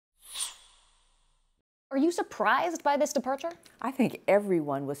you surprised by this departure? I think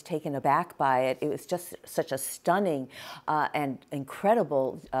everyone was taken aback by it. It was just such a stunning and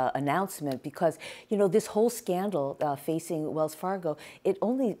incredible announcement because, you know, this whole scandal facing Wells Fargo, it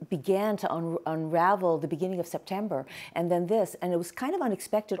only began to unravel the beginning of September, and then this. And it was kind of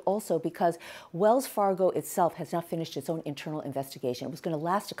unexpected also because Wells Fargo itself has not finished its own internal investigation. It was going to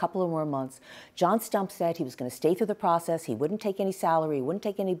last a couple of more months. John Stumpf said he was going to stay through the process. He wouldn't take any salary. He wouldn't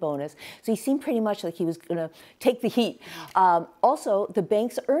take any bonus. So he seemed pretty much like he was going to take the heat. Also, the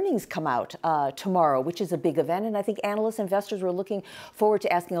bank's earnings come out tomorrow, which is a big event, and I think analysts, investors were looking forward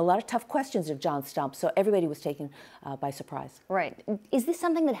to asking a lot of tough questions of John Stumpf, so everybody was taken by surprise. Right. Is this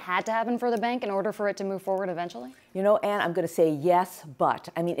something that had to happen for the bank in order for it to move forward eventually? You know, Anne, I'm going to say yes, but.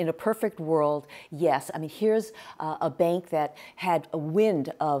 I mean, in a perfect world, yes. I mean, here's a bank that had a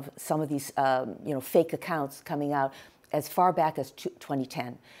wind of some of these, fake accounts coming out as far back as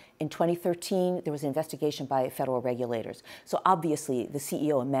 2010. In 2013, there was an investigation by federal regulators. So obviously, the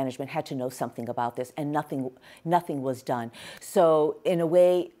CEO and management had to know something about this, and nothing was done. So in a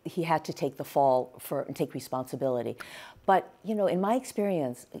way, he had to take the fall and take responsibility. But, you know, in my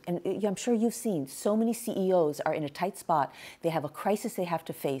experience, and I'm sure you've seen, so many CEOs are in a tight spot. They have a crisis they have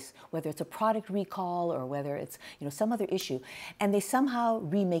to face, whether it's a product recall or whether it's, you know, some other issue, and they somehow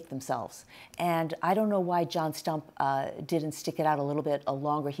remake themselves. And I don't know why John Stumpf didn't stick it out a little bit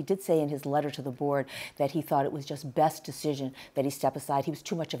longer. He did say in his letter to the board that he thought it was just best decision that he step aside. He was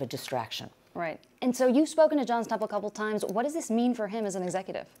too much of a distraction. Right. And so you've spoken to John Stumpf a couple times. What does this mean for him as an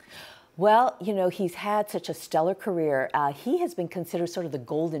executive? Well, you know, he's had such a stellar career. He has been considered sort of the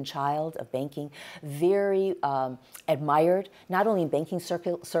golden child of banking, very admired, not only in banking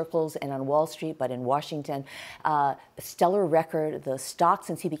circles and on Wall Street, but in Washington. Stellar record. The stock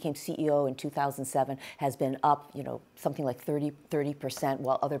since he became CEO in 2007 has been up, you know, something like 30%,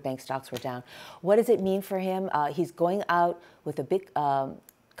 while other bank stocks were down. What does it mean for him? He's going out with a big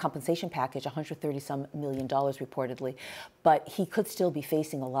compensation package, $130-some million reportedly, but he could still be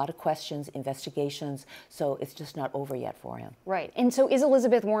facing a lot of questions, investigations, so it's just not over yet for him. Right. And so is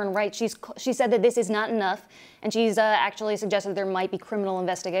Elizabeth Warren right? She said that this is not enough, and she's actually suggested there might be criminal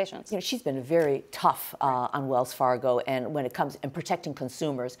investigations. You know, she's been very tough on Wells Fargo, and when it comes to protecting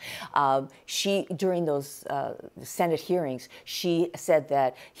consumers, during those Senate hearings, she said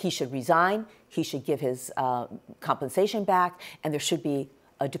that he should resign, he should give his compensation back, and there should be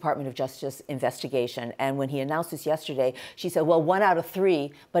a Department of Justice investigation. And when he announced this yesterday, she said, well, 1 out of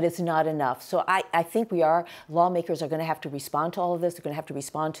 3, but it's not enough. So I think lawmakers are going to have to respond to all of this. They're going to have to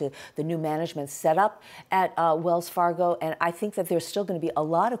respond to the new management setup at Wells Fargo. And I think that there's still going to be a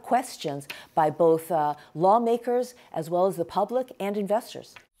lot of questions by both lawmakers as well as the public and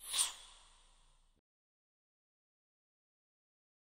investors.